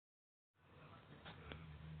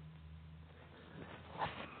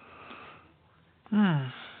Hmm.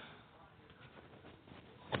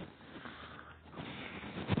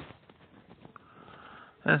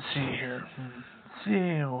 Let's see here.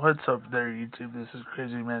 See, what's up there, YouTube? This is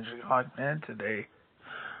Crazy Magic Hawkman. Today,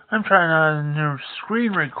 I'm trying out a new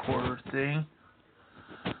screen recorder thing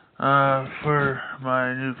for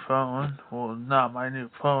my new phone. Well, not my new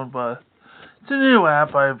phone, but it's a new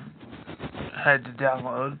app I've had to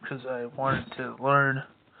download because I wanted to learn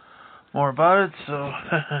more about it. So,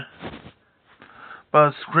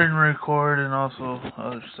 about screen record and also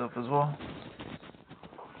other stuff as well.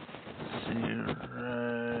 Let's see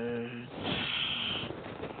right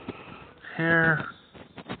here.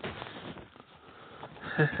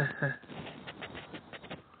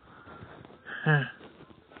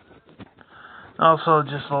 Also,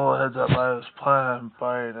 just a little heads up, I was planning on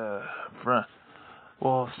buying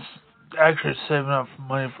actually saving up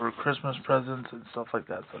money for Christmas presents and stuff like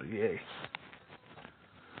that, so yay.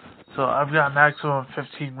 So I've got maximum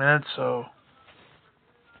 15 minutes, so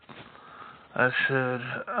I should,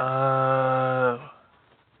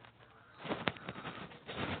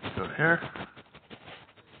 go here.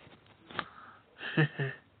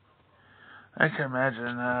 I can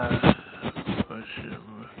imagine,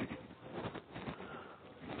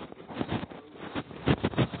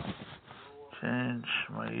 change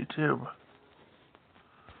my YouTube.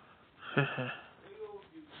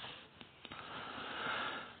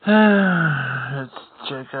 Let's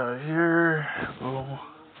check out here. Boom.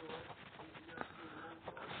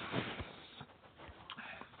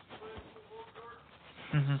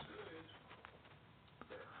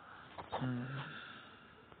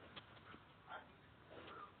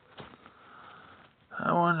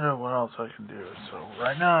 I wonder what else I can do. So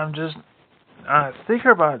right now I'm just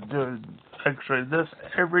thinking about doing X-ray this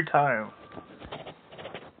every time.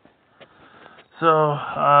 So,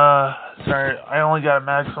 sorry, I only got a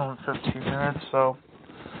maximum of 15 minutes, so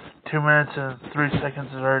 2 minutes and 3 seconds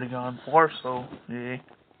is already gone for, so yay.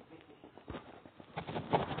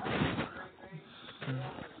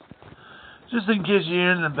 Just in case you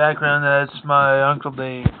hear in the background, that's my Uncle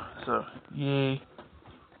Dave, so yay.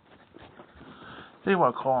 I think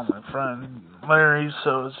about calling my friend Larry,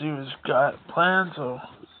 so see what's got planned, so.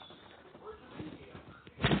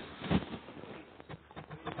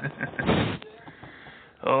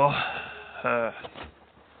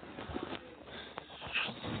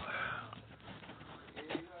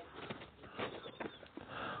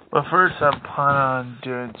 But first, I plan on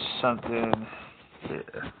doing something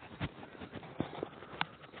here.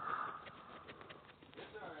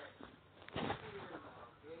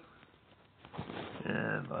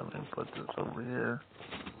 And let me put this over here.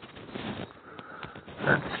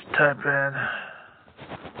 Let's type in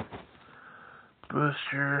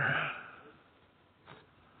booster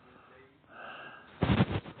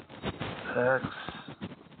packs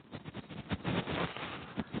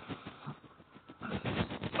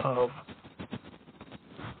of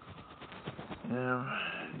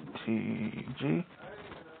MTG.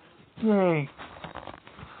 Yay!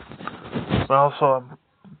 But also,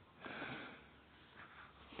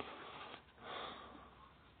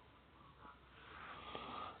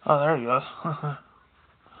 oh, there he goes.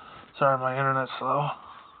 Sorry, my internet's slow.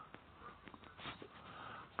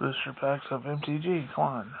 Booster packs of MTG. Come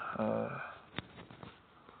on.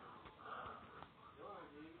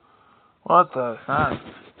 What the heck?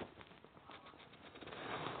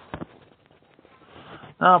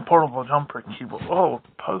 Now portable jumper keyboard. Oh,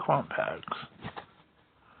 Pokemon packs.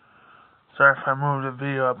 Sorry if I moved the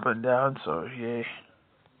video up and down, so yay.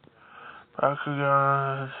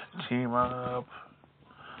 Bakugan, Team Up.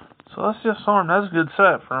 Celestia Storm, that's a good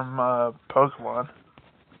set from Pokemon.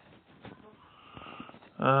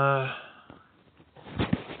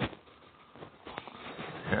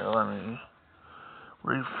 Here, let me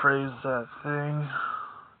rephrase that thing.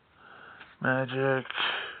 Magic.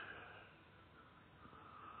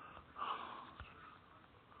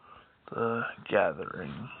 The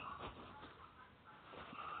Gathering.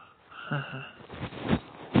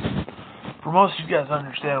 For most of you guys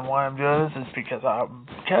understand why I'm doing this, it's because I'm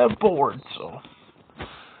kind of bored, so.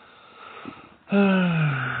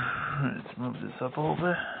 Let's move this up a little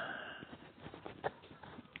bit.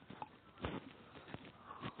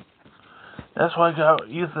 That's why I got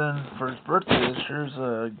Ethan for his birthday this year's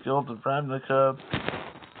Guild of Ravnica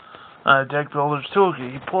Deck Builder's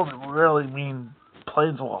Toolkit. He pulled a really mean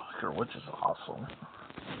Planeswalker, which is awesome.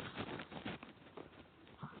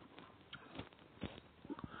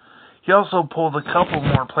 He also pulled a couple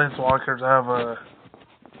more Planeswalkers out of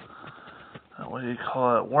what do you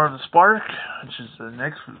call it? War of the Spark, which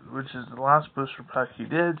is the last booster pack he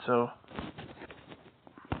did. So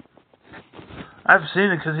I've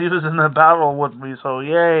seen it because he was in the battle with me, so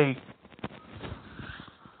yay.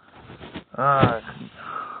 I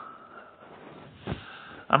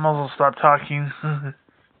might as well stop talking.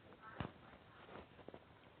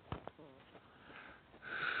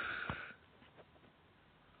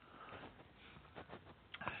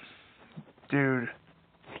 Dude.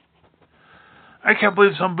 I can't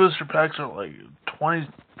believe some booster packs are like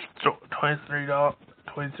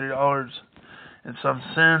 $23 and some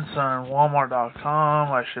cents on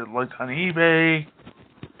Walmart.com. I should have looked on eBay.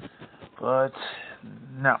 But,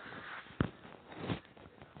 no.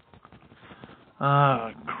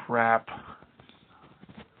 Oh, crap.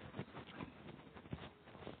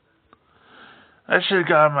 I should have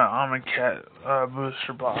got my Amonkhet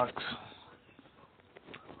booster box.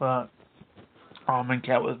 But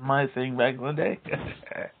Amonkhet was my thing back in the day.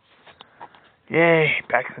 Yay,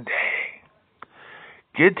 back in the day.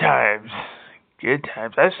 Good times. Good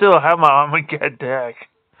times. I still have my Amonkhet deck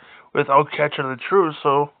without Catcher the True,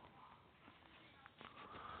 so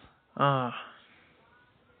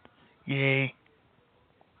yay.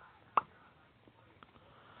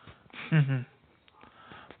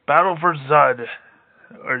 Battle for Zud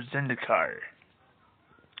or Zendikar.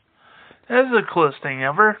 That's the coolest thing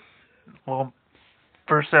ever. Well,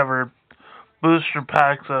 first ever booster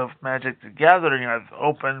packs of Magic the Gathering I've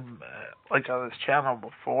opened like on this channel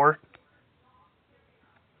before.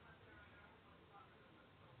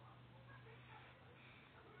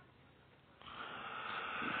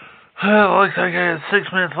 Looks like I got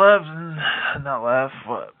 6 minutes left, and not left,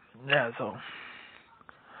 but yeah, so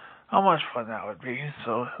how much fun that would be.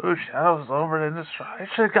 So, Shadows over in this. I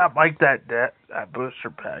should have got Mike that booster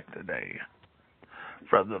pack today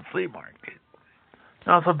from the flea market.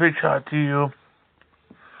 And also, big shout out to you,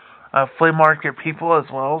 flea market people as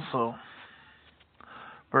well. So,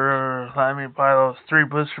 for letting me buy those 3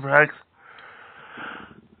 booster packs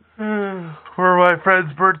for my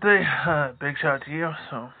friend's birthday. Big shout out to you.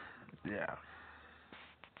 So, yeah.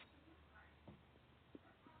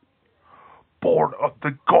 Board of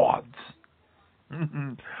the Gods.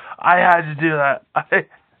 I had to do that. I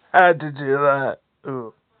had to do that.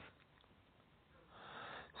 Ooh.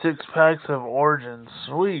 6 packs of Origins.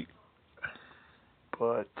 Sweet.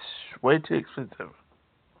 But way too expensive.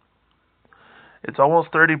 It's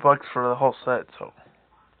almost $30 for the whole set, so.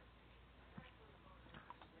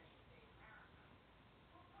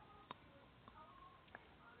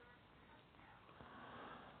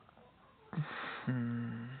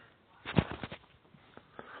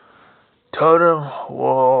 Totem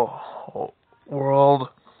World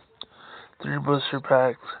 3 booster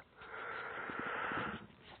packs.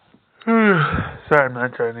 Sorry, I'm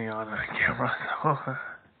not turning on the camera.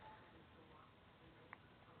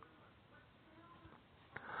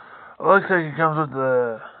 It looks like it comes with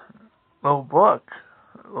the little book,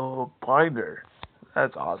 a little binder.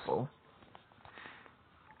 That's awesome.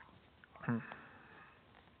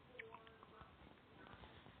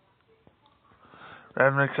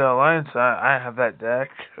 Ravnica Alliance, I have that deck.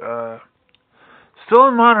 Still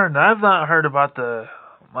in Modern. I've not heard about the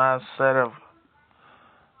last set of,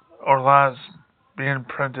 or last being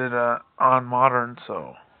printed on Modern,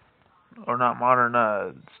 so, or not Modern,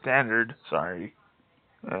 Standard, sorry.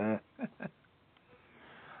 I'm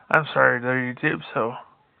sorry there, YouTube, so.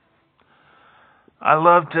 I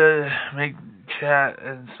love to make chat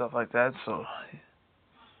and stuff like that, so.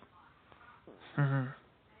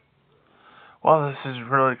 Wow, this is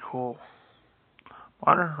really cool.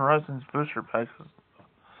 Modern Horizons booster packs.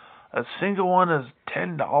 A single one is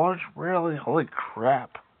 $10? Really? Holy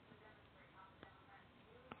crap.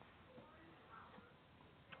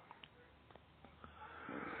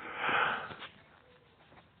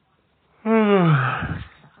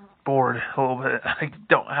 Bored a little bit. I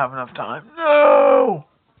don't have enough time. No!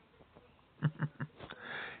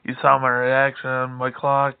 You saw my reaction on my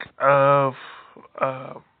clock of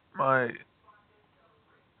my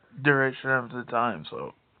duration of the time,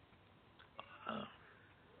 so.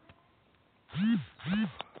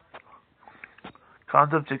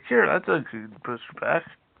 Concept Secure, that's a good booster pack.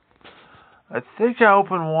 I think I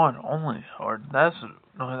opened one only, or that's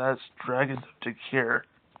Dragons of Secure.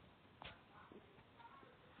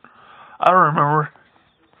 I don't remember.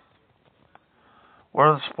 War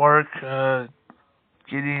of the Spark,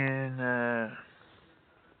 Gideon,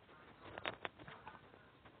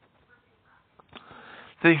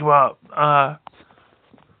 think about, sorry,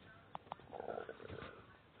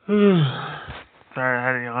 I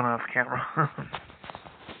had to yawn off camera.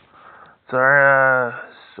 Sorry,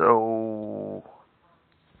 so,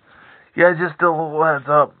 yeah, just a little heads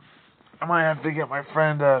up. I might have to get my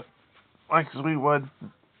friend, Mike Sweetwood,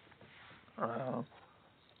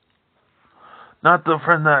 Not the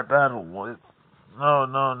friend that I battled with. No,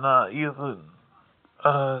 not Ethan.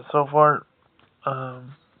 So far,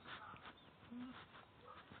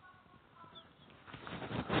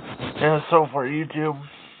 yeah, so far YouTube.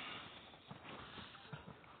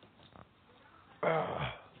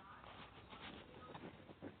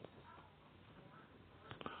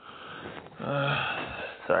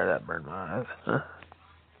 Sorry, that burned my eyes.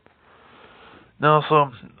 No,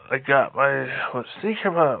 so I got my. Was thinking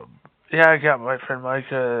about. Yeah, I got my friend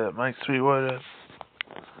Mike Sweetwood,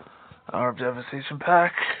 Arm Devastation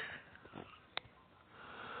pack.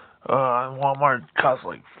 On Walmart, it cost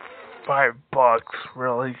like $5,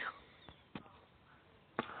 really.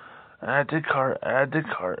 Add to cart.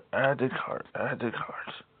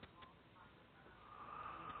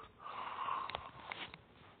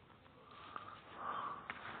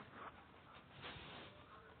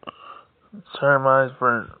 Sorry, my eyes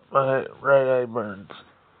burnt. My right eye burns.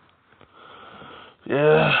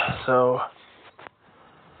 Yeah, so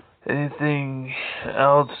anything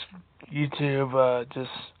else, YouTube,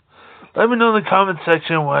 just let me know in the comment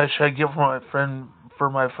section what should I get for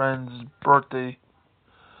my friend's birthday.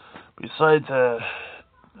 Besides a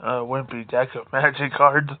wimpy deck of magic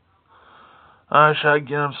cards, should I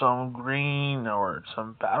get him some green or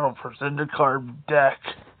some Battle for Zendikar deck?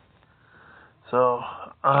 So,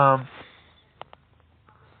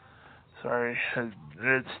 sorry,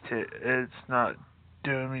 it's not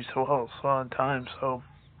doing me so well on time. So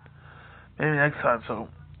maybe next time. So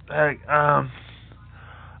heck, I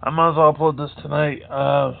might as well upload this tonight.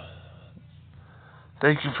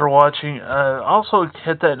 Thank you for watching. Also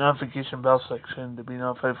hit that notification bell section to be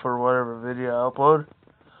notified for whatever video I upload.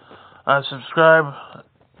 Subscribe.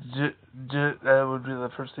 That would be the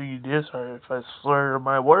first thing you do. Sorry if I slur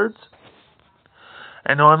my words.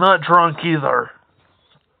 And no, I'm not drunk either.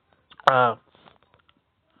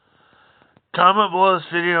 Comment below this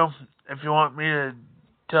video if you want me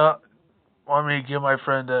to give my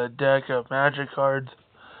friend a deck of magic cards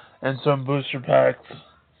and some booster packs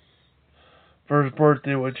for his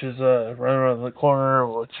birthday, which is right around the corner,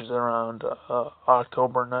 which is around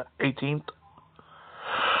October 18th.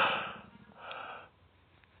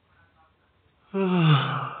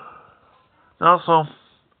 Also,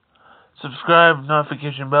 subscribe,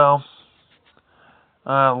 notification bell,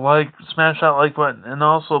 smash that like button, and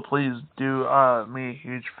also please do me a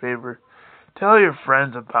huge favor. Tell your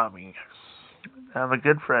friends about me. I'm a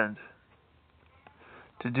good friend.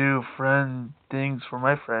 To do friend things for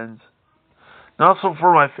my friends. And also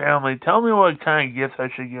for my family. Tell me what kind of gifts I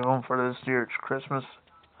should give them for this year's Christmas.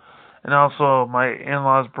 And also my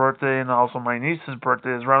in-law's birthday and also my niece's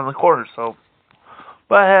birthday is around the corner. So,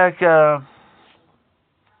 but heck,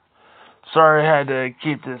 sorry I had to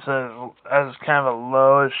keep this as kind of a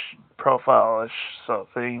lowish profile-ish sort of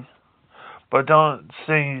thing. But don't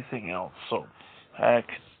say anything else. So, heck,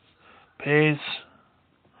 peace,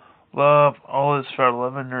 love, all this for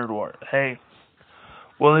 11 Nerd War. Hey,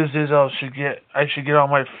 one of these days I should get all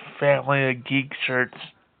my family a geek shirts.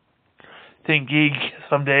 Think Geek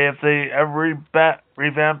someday if they ever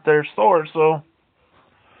revamp their store. So,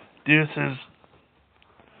 deuces.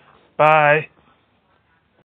 Bye.